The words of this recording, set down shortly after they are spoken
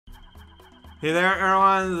Hey there,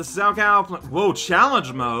 everyone. This is Alcal. Whoa,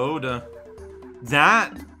 challenge mode.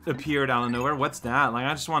 That appeared out of nowhere. What's that? Like,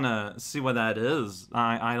 I just want to see what that is.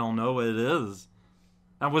 I don't know what it is.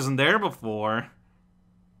 That wasn't there before.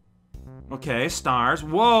 Okay, stars.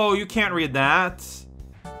 Whoa, you can't read that.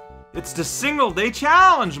 It's the single day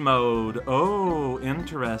challenge mode. Oh,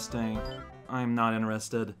 interesting. I'm not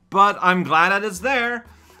interested. But I'm glad that it's there.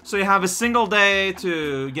 So you have a single day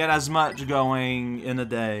to get as much going in a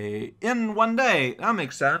day. In one day. That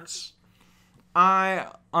makes sense. I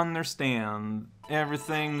understand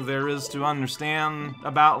everything there is to understand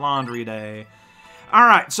about laundry day.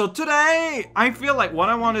 Alright, so today, I feel like what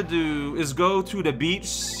I want to do is go to the beach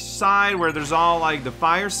side where there's all like the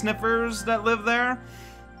fire sniffers that live there.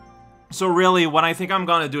 So really, what I think I'm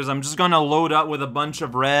gonna do is I'm just gonna load up with a bunch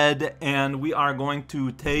of red and we are going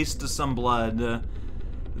to taste some blood.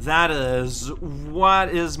 That is what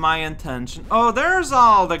is my intention. Oh, there's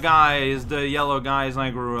all the guys, the yellow guys I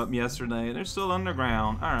grew up yesterday. They're still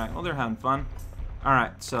underground. Alright, well, they're having fun.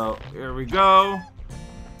 Alright, so here we go.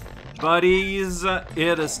 Buddies,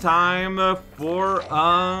 it is time for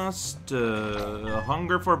us to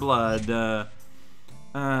hunger for blood.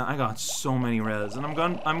 I got so many reds, and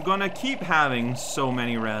I'm gonna keep having so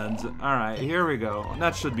many reds. Alright, here we go.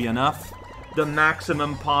 That should be enough. The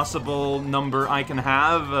maximum possible number I can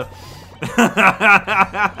have.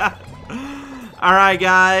 Alright,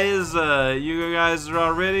 guys. You guys are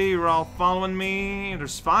all ready? You're all following me?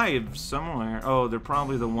 There's 5 somewhere. Oh, they're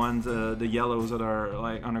probably the ones, the yellows that are,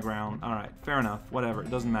 like, underground. Alright, fair enough. Whatever.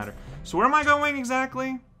 It doesn't matter. So where am I going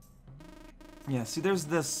exactly? Yeah, see, there's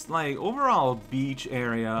this, like, overall beach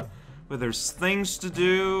area where there's things to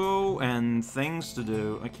do and things to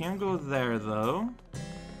do. I can't go there, though.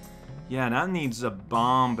 Yeah, that needs a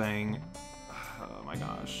bombing. Oh my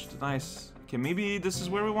gosh. Nice. Okay, maybe this is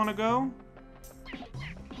where we want to go?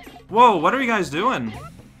 Whoa, what are you guys doing?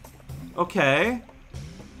 Okay.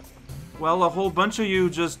 Well, a whole bunch of you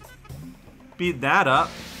just beat that up.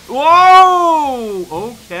 Whoa!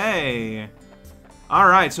 Okay.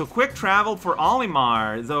 Alright, so quick travel for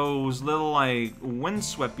Olimar. Those little, like,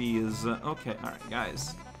 windsweepies. Okay, alright,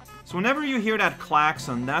 guys. So whenever you hear that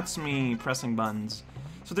klaxon, that's me pressing buttons.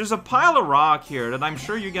 So there's a pile of rock here that I'm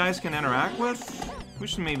sure you guys can interact with. We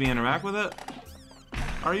should maybe interact with it.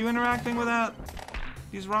 Are you interacting with that?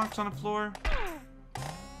 These rocks on the floor?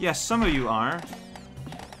 Yes, some of you are.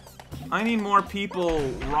 I need more people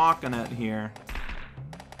rocking it here.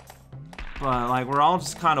 But, like, we're all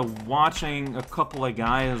just kind of watching a couple of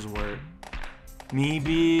guys work.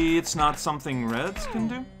 Maybe it's not something Reds can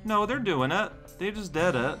do? No, they're doing it. They just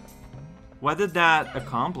did it. What did that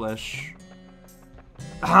accomplish?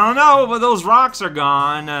 I don't know, but those rocks are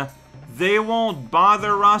gone. They won't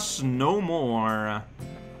bother us no more.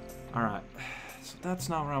 Alright. So that's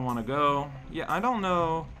not where I want to go. Yeah, I don't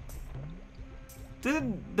know.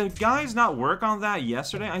 Did the guys not work on that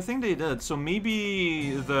yesterday? I think they did. So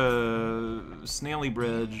maybe the Snaily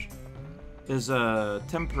Bridge is a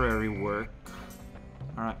temporary work.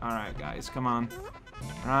 Alright, guys, come on.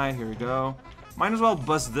 Alright, here we go. Might as well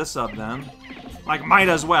bust this up then. Like, might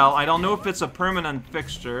as well. I don't know if it's a permanent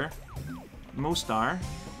fixture. Most are.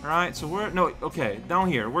 Alright, so we're... No, okay, down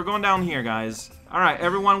here. We're going down here, guys. Alright,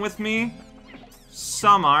 everyone with me?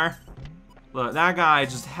 Some are. Look, that guy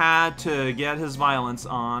just had to get his violence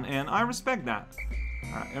on, and I respect that.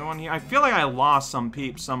 Alright, everyone here. I feel like I lost some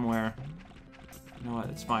peeps somewhere. You know what?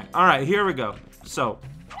 It's fine. Alright, here we go. So,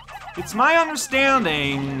 it's my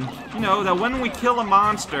understanding, you know, that when we kill a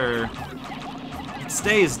monster, it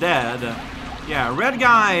stays dead. Yeah, red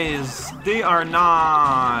guys, they are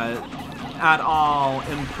not at all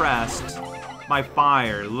impressed by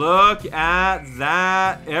fire. Look at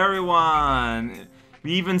that, everyone.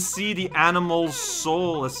 We even see the animal's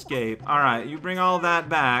soul escape. Alright, you bring all that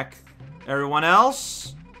back. Everyone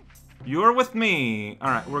else, you're with me.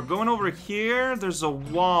 Alright, we're going over here. There's a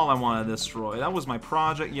wall I want to destroy. That was my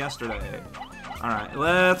project yesterday. Alright,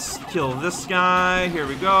 let's kill this guy. Here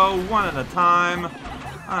we go, one at a time.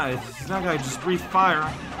 Alright, that guy just breathed fire.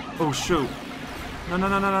 Oh, shoot. No.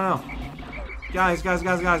 Guys, get out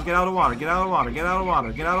of the water. Get out of the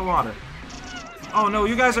water. Oh, no,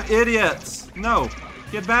 you guys are idiots. No.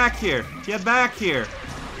 Get back here. Get back here.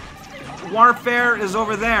 Warfare is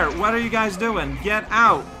over there. What are you guys doing? Get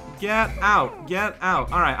out. Get out.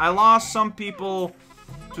 Alright, I lost some people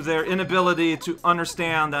to their inability to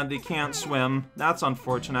understand that they can't swim. That's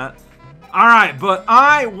unfortunate. Alright, but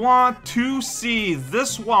I want to see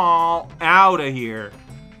this wall out of here.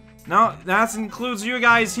 No, that includes you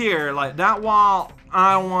guys here. Like, that wall,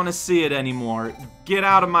 I don't want to see it anymore. Get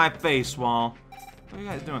out of my face, wall. What are you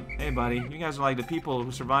guys doing? Hey, buddy. You guys are like the people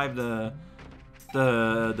who survived the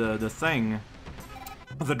the thing.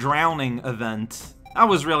 The drowning event. That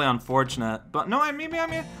was really unfortunate. But no, I mean,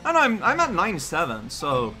 I'm at 97,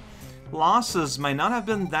 so losses might not have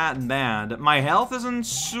been that bad. My health isn't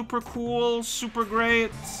super cool, super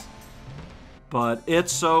great, but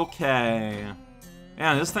it's okay.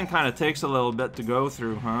 Yeah, this thing kind of takes a little bit to go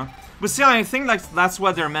through, huh? But see, I think that's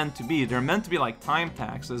what they're meant to be. They're meant to be like time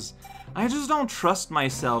taxes. I just don't trust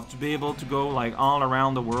myself to be able to go like all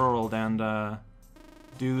around the world and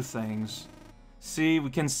do things. See, we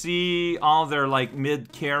can see all their like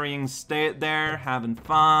mid-carrying state there, having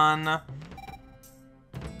fun.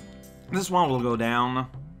 This one will go down.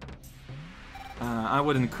 I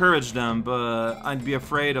would encourage them, but I'd be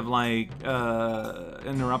afraid of like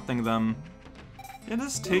interrupting them. It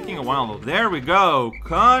is taking a while though. There we go.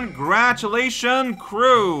 Congratulations,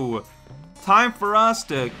 crew. Time for us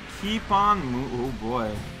to keep on oh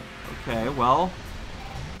boy. Okay, well,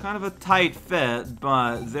 kind of a tight fit,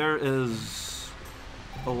 but there is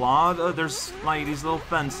a lot of, there's like these little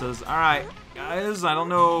fences. Alright, guys, I don't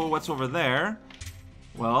know what's over there.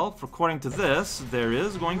 Well, according to this, there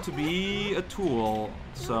is going to be a tool.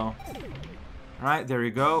 So, alright, there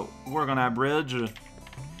you go. Work on that bridge.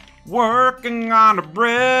 Working on the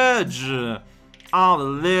bridge. All the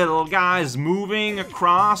little guys moving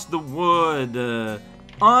across the wood.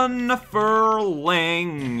 Unfurling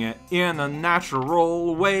in a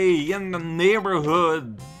natural way in the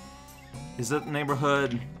neighborhood. Is it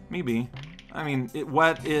neighborhood? Maybe. I mean,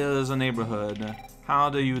 what is a neighborhood? How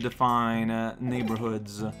do you define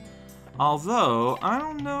neighborhoods? Although, I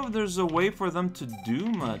don't know if there's a way for them to do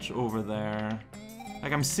much over there.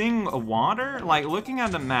 Like, I'm seeing a water? Like, looking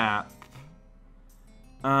at the map.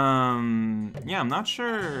 Yeah, I'm not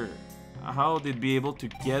sure how they'd be able to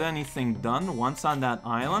get anything done once on that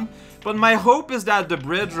island. But my hope is that the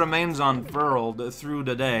bridge remains unfurled through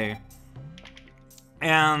the day.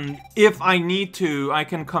 And if I need to, I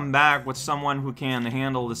can come back with someone who can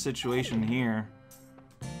handle the situation here.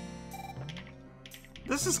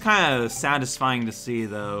 This is kind of satisfying to see,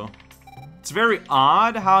 though. It's very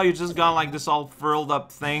odd how you just got like this all furled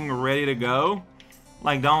up thing ready to go.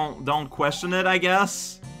 Like, don't question it, I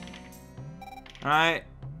guess. Alright.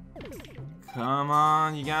 Come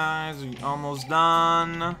on, you guys. We're almost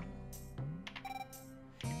done.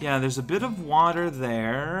 Yeah, there's a bit of water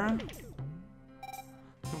there.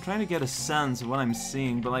 I'm trying to get a sense of what I'm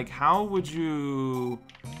seeing, but like, how would you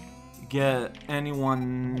get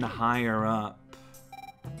anyone higher up?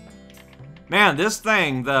 Man, this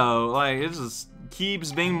thing, though, like, it just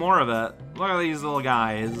keeps being more of it. Look at these little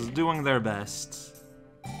guys doing their best.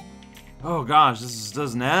 Oh gosh, this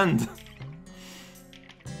doesn't end.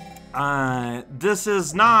 This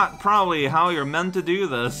is not probably how you're meant to do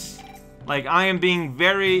this. Like, I am being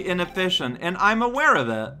very inefficient, and I'm aware of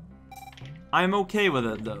it. I'm okay with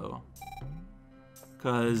it, though.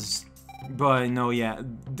 But no, yeah,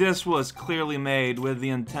 this was clearly made with the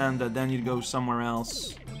intent that then you'd go somewhere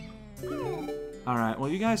else. Alright, well,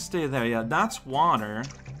 you guys stay there. Yeah, that's water.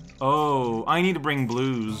 Oh, I need to bring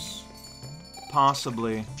blues.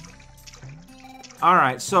 Possibly.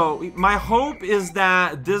 Alright, so my hope is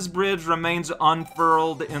that this bridge remains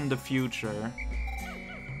unfurled in the future.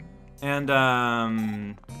 And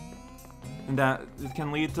that it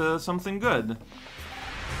can lead to something good.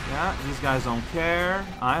 Yeah, these guys don't care.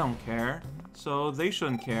 I don't care. So they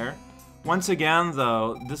shouldn't care. Once again,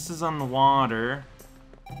 though, this is on the water.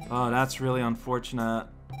 Oh, that's really unfortunate.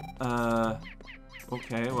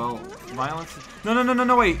 Okay, well, violence...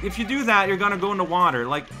 No, wait. If you do that, you're gonna go in the water,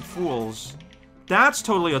 like fools. That's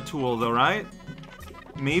totally a tool, though, right?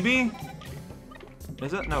 Maybe?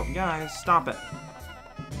 Is it? No, guys, stop it.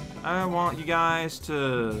 I want you guys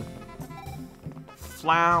to...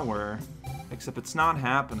 flower. Except it's not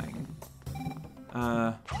happening.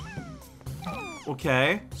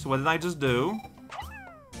 Okay, so what did I just do?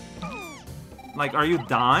 Like, are you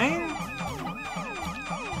dying?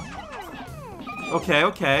 Okay,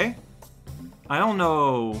 okay. I don't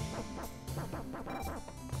know.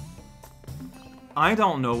 I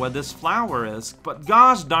don't know what this flower is, but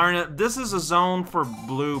gosh darn it, this is a zone for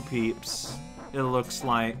blue peeps, it looks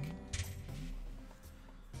like.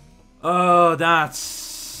 Oh,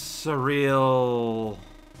 that's a real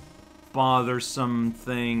bothersome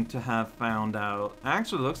thing to have found out.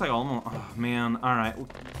 Actually, it looks like almost... Oh, man. Alright.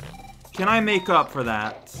 Can I make up for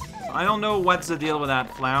that? I don't know what's the deal with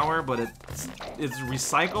that flower, but it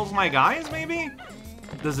recycles my guys, maybe?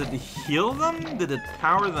 Does it heal them? Did it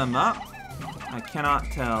power them up? I cannot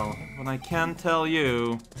tell. What I can tell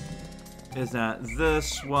you is that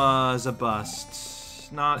this was a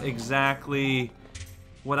bust. Not exactly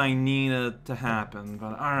what I needed to happen.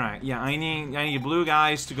 But alright, yeah, I need blue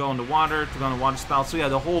guys to go in the water, to go on the water spout. So yeah,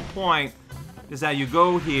 the whole point is that you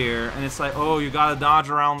go here, and it's like, oh, you gotta dodge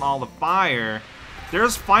around all the fire.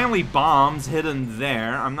 There's finally bombs hidden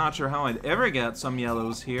there. I'm not sure how I'd ever get some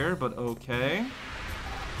yellows here, but okay.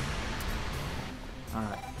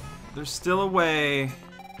 Alright. There's still a way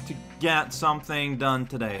to get something done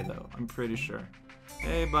today, though. I'm pretty sure.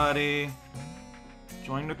 Hey, buddy.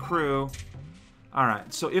 Join the crew.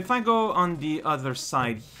 Alright, so if I go on the other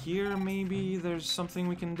side here, maybe there's something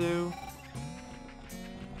we can do.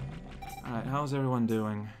 Alright, how's everyone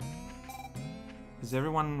doing? Is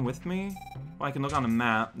everyone with me? Well, I can look on the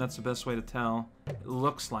map. That's the best way to tell. It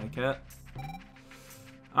looks like it.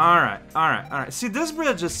 Alright, alright, alright. See, this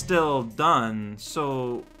bridge is still done,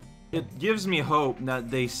 so it gives me hope that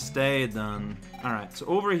they stay done. Alright, so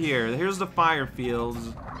over here, here's the fire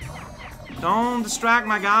fields. Don't distract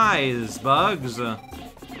my guys, bugs. Alright,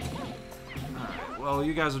 well,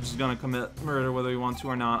 you guys are just gonna commit murder whether you want to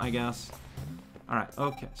or not, I guess. Alright,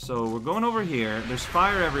 okay, so we're going over here. There's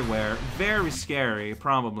fire everywhere. Very scary,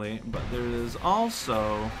 probably. But there is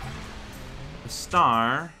also a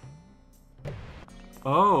star.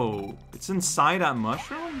 Oh, it's inside that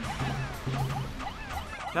mushroom?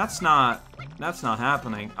 That's not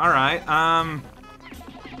happening. Alright,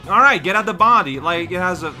 alright, get at the body. Like, it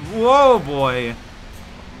has a... Whoa, boy.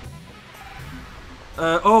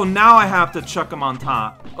 Oh, now I have to chuck him on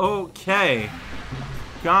top. Okay.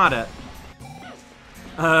 Got it.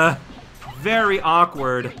 Very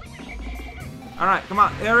awkward. Alright, come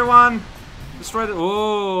on, everyone! Destroy the...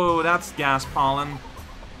 Oh, that's gas pollen.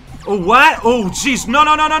 Oh, what? Oh, jeez, no,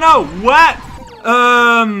 no, no, no, no! What?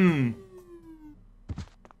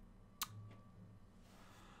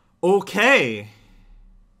 Okay.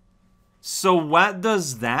 So what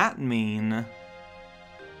does that mean?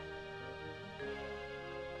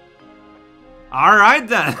 Alright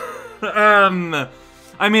then.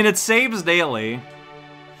 I mean, it saves daily.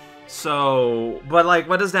 So, but like,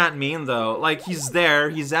 what does that mean though? Like, he's there,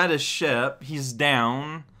 he's at his ship, he's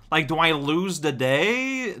down. Like, do I lose the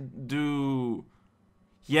day?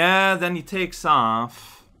 Yeah, then he takes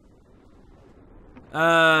off. What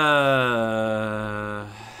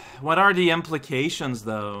are the implications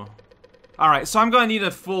though? Alright, so I'm gonna need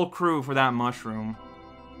a full crew for that mushroom.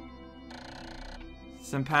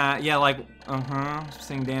 Yeah, like,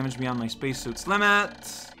 saying damage beyond my spacesuit's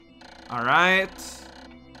limit. Alright.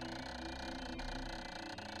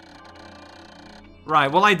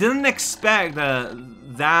 Right, well, I didn't expect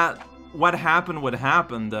that what happened would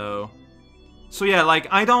happen, though. So yeah, like,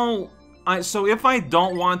 so if I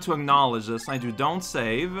don't want to acknowledge this, I do don't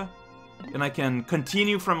save, and I can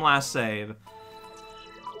continue from last save.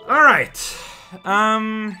 Alright,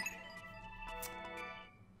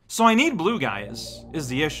 so I need blue guys, is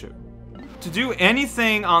the issue, to do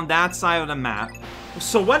anything on that side of the map.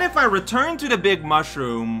 So what if I return to the big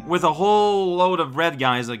mushroom with a whole load of red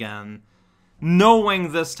guys again?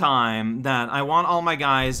 Knowing this time that I want all my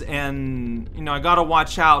guys and, you know, I gotta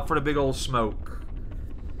watch out for the big old smoke.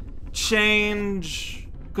 Change...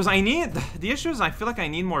 Because I need... The issue is I feel like I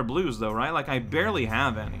need more blues though, right? Like, I barely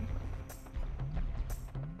have any.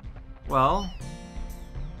 Well...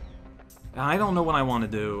 I don't know what I want to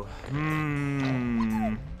do.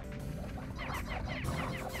 I'm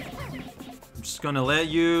just gonna let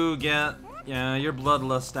you get... Yeah, your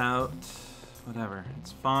bloodlust out. Whatever.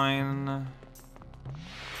 It's fine.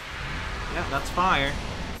 Yeah, that's fire.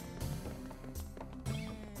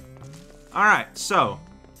 Alright, so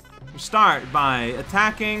we start by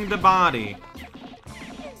attacking the body.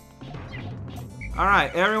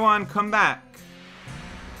 Alright, everyone come back.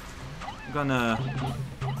 I'm gonna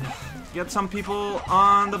get some people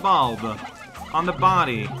on the bulb. On the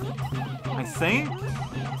body. I think?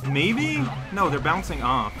 Maybe? No, they're bouncing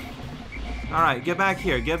off. Alright, get back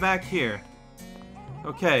here, get back here.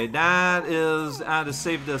 Okay, that is at a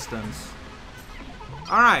safe distance.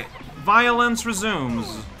 Alright, violence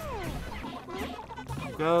resumes.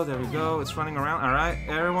 There we go, it's running around. Alright,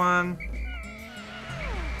 everyone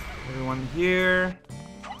here.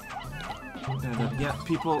 Gotta get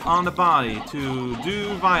people on the body to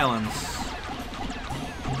do violence.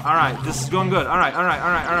 Alright, this is going good. Alright.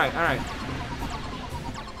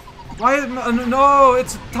 Why is... No,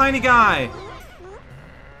 it's a tiny guy.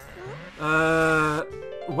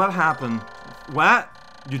 What happened? What?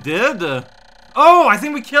 You did? Oh, I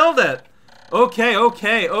think we killed it! Okay.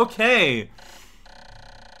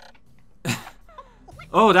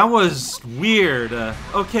 Oh, that was weird.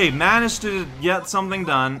 Okay, managed to get something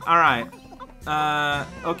done. Alright.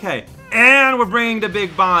 Okay. And we're bringing the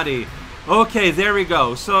big body. Okay, there we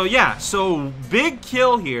go. So, yeah. So, big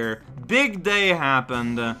kill here. Big day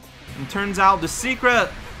happened. And turns out the secret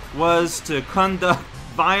was to conduct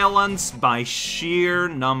violence by sheer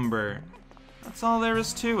number. That's all there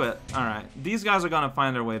is to it. Alright, these guys are gonna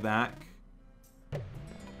find their way back.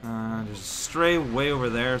 There's a stray way over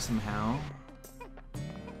there somehow.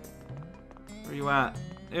 Where you at?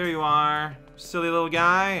 There you are, silly little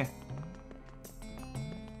guy.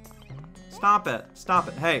 Stop it. Stop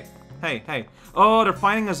it. Hey. Hey, hey. Oh, they're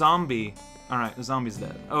fighting a zombie. Alright, the zombie's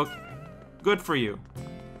dead. Okay. Good for you.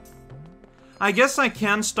 I guess I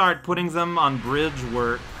can start putting them on bridge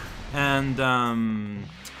work and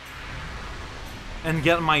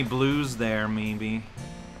get my blues there, maybe.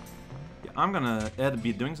 Yeah, I'm gonna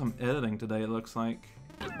be doing some editing today, it looks like.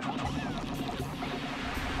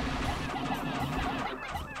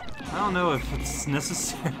 I don't know if it's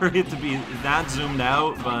necessary to be that zoomed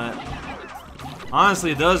out, but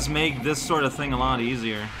honestly, it does make this sort of thing a lot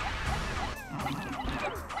easier.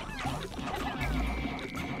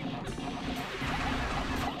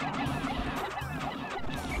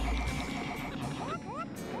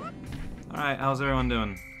 Alright, how's everyone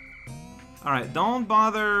doing? Alright, don't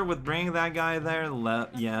bother with bringing that guy there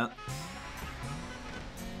yet.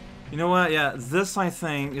 You know what? Yeah, this, I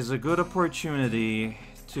think, is a good opportunity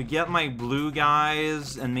to get my blue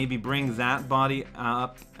guys and maybe bring that body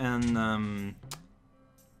up and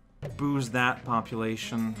boost that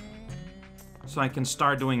population. So I can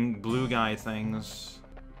start doing blue guy things.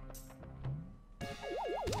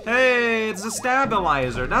 Hey, it's a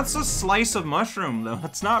stabilizer. That's a slice of mushroom, though.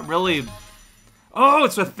 It's not really... Oh,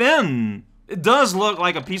 it's a fin! It does look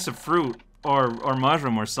like a piece of fruit or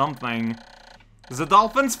mushroom or something. It's a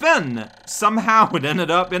dolphin's fin! Somehow it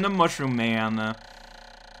ended up in a mushroom man.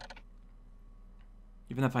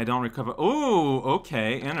 Even if I don't recover... Oh,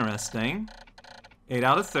 okay, interesting. 8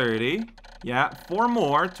 out of 30. Yeah, 4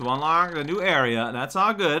 more to unlock the new area. That's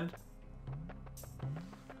all good.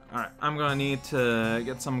 Alright, I'm gonna need to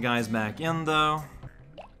get some guys back in, though.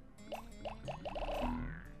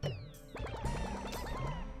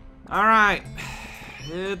 Alright,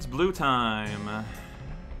 it's blue time.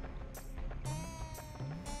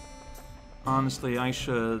 Honestly, I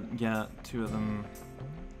should get 2 of them.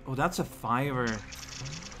 Oh, that's a 5er.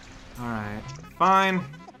 Alright, fine.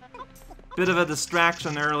 Bit of a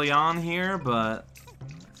distraction early on here, but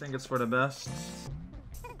I think it's for the best.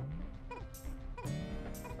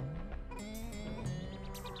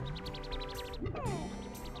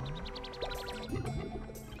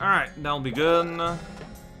 Alright, that'll be good.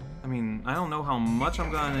 I mean, I don't know how much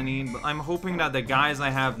I'm gonna need, but I'm hoping that the guys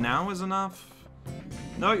I have now is enough.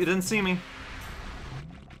 No, you didn't see me.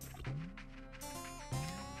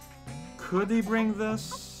 Could he bring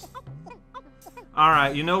this?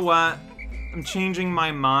 Alright, you know what? I'm changing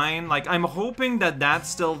my mind. Like, I'm hoping that that's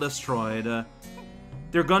still destroyed.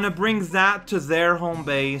 They're gonna bring that to their home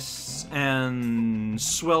base and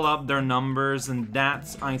swell up their numbers, and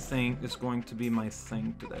that's, I think, is going to be my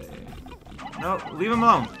thing today. No, leave them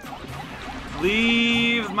alone.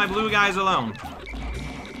 Leave my blue guys alone.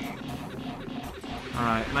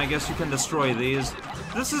 Alright, and I guess you can destroy these.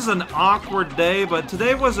 This is an awkward day, but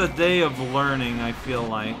today was a day of learning, I feel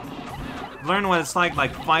like. Learn what it's like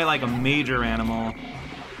fight like a major animal.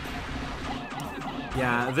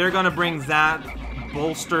 Yeah, they're gonna bring that,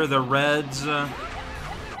 bolster the reds.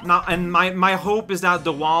 And my hope is that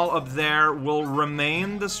the wall up there will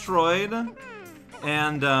remain destroyed.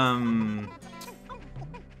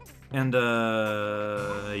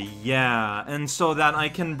 Yeah, and so that I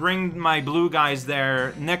can bring my blue guys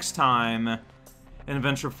there next time in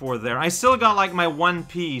Adventure 4 there. I still got, like, my 1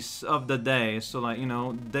 piece of the day, so, like, you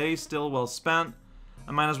know, day still well spent.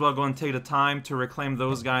 I might as well go and take the time to reclaim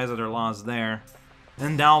those guys that are lost there.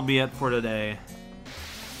 And that'll be it for today.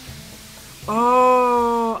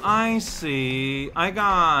 Oh, I see. I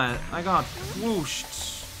got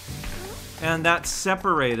whooshed. And that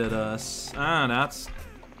separated us. Ah, that's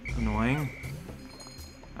annoying.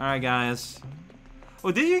 Alright, guys.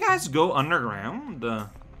 Oh, did you guys go underground?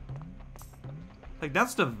 Like,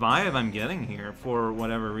 that's the vibe I'm getting here, for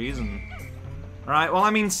whatever reason. Alright, well,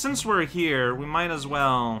 I mean, since we're here, we might as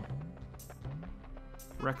well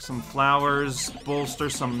wreck some flowers, bolster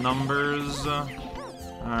some numbers.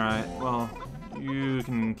 Alright, well, you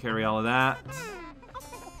can carry all of that.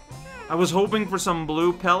 I was hoping for some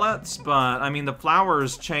blue pellets, but, I mean, the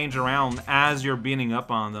flowers change around as you're beating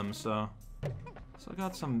up on them, so... So I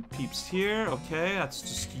got some peeps here. Okay, that's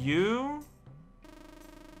just you.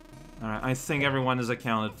 Alright, I think everyone is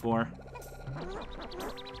accounted for.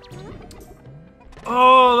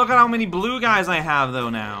 Oh, look at how many blue guys I have, though,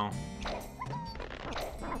 now.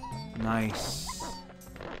 Nice.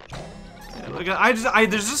 Yeah, look,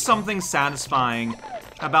 there's just something satisfying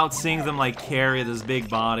about seeing them, like, carry this big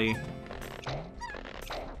body.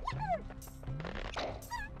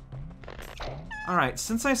 Alright,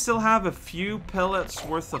 since I still have a few pellets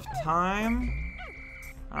worth of time...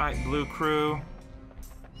 Alright, blue crew.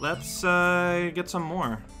 Let's, get some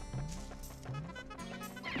more.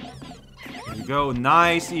 There you go,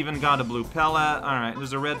 nice, even got a blue pellet. Alright,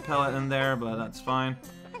 there's a red pellet in there, but that's fine.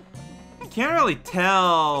 You can't really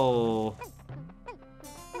tell...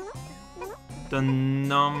 the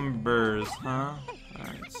numbers, huh?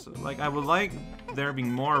 Alright, so, like, I would like there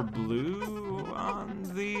being more blue on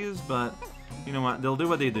these, but... you know what, they'll do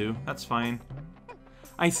what they do. That's fine.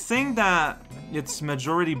 I think that it's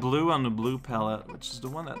majority blue on the blue pellet, which is the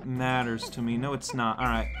one that matters to me. No, it's not.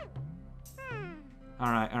 Alright.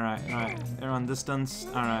 Alright, alright, alright. They're on distance.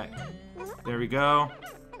 Alright. There we go.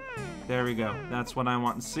 There we go. That's what I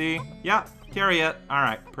want to see. Yeah, carry it.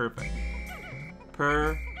 Alright, perfect.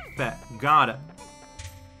 Perfect. Got it.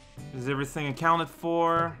 Is everything accounted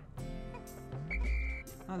for?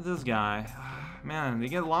 Not this guy. Man, they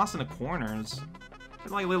get lost in the corners.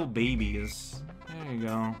 They're like little babies. There you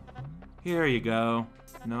go. Here you go.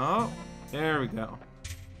 No. There we go.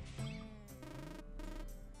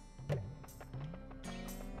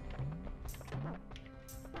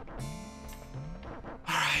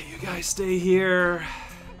 Alright, you guys stay here.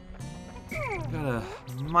 Gotta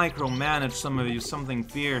micromanage some of you, something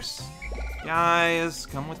fierce. Guys,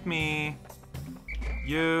 come with me.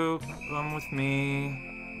 You, come with me.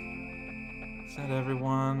 Is that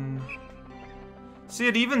everyone? See,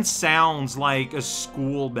 it even sounds like a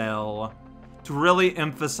school bell to really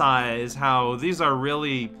emphasize how these are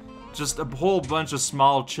really just a whole bunch of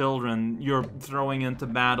small children you're throwing into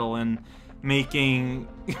battle and making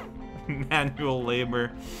manual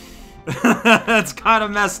labor. That's kind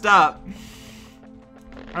of messed up.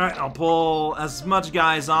 Alright, I'll pull as much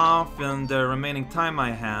guys off in the remaining time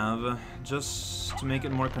I have, just to make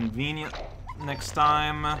it more convenient next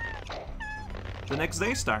time the next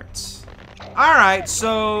day starts. Alright,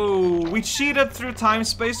 so we cheated through time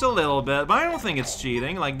space a little bit, but I don't think it's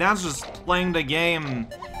cheating. Like, that's just playing the game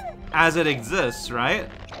as it exists, right?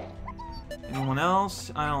 Anyone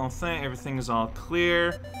else? I don't think. Everything is all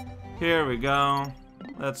clear. Here we go.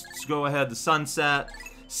 Let's go ahead to sunset.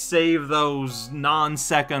 Save those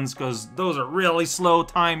non-seconds, because those are really slow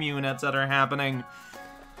time units that are happening.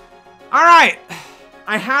 Alright!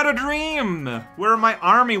 I had a dream where my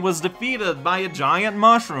army was defeated by a giant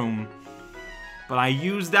mushroom. But I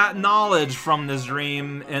used that knowledge from this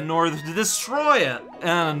dream in order to destroy it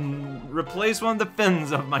and replace one of the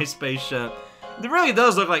fins of my spaceship. It really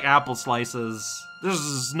does look like apple slices.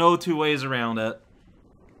 There's no two ways around it.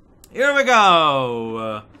 Here we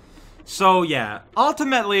go! So yeah,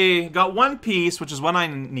 ultimately got one piece, which is what I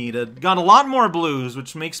needed. Got a lot more blues,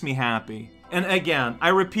 which makes me happy. And again, I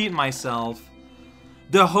repeat myself.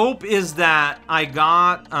 The hope is that I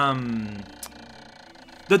got,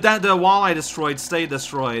 that the wall I destroyed stayed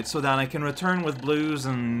destroyed, so that I can return with blues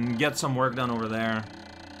and get some work done over there.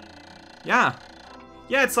 Yeah.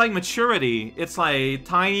 Yeah, it's like maturity. It's like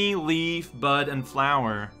tiny leaf, bud, and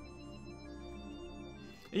flower.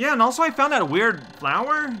 Yeah, and also I found that weird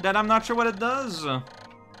flower that I'm not sure what it does.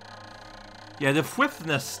 Yeah, the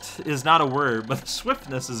swiftness is not a word, but the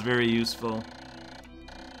swiftness is very useful.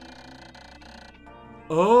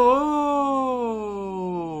 Oh,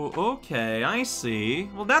 okay, I see.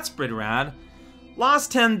 Well, that's pretty rad.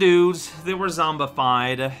 Lost 10 dudes, they were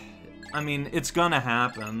zombified. I mean, it's gonna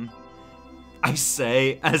happen. I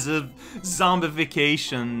say, as if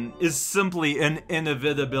zombification is simply an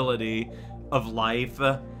inevitability of life.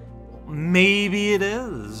 Maybe it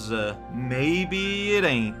is. Maybe it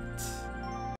ain't.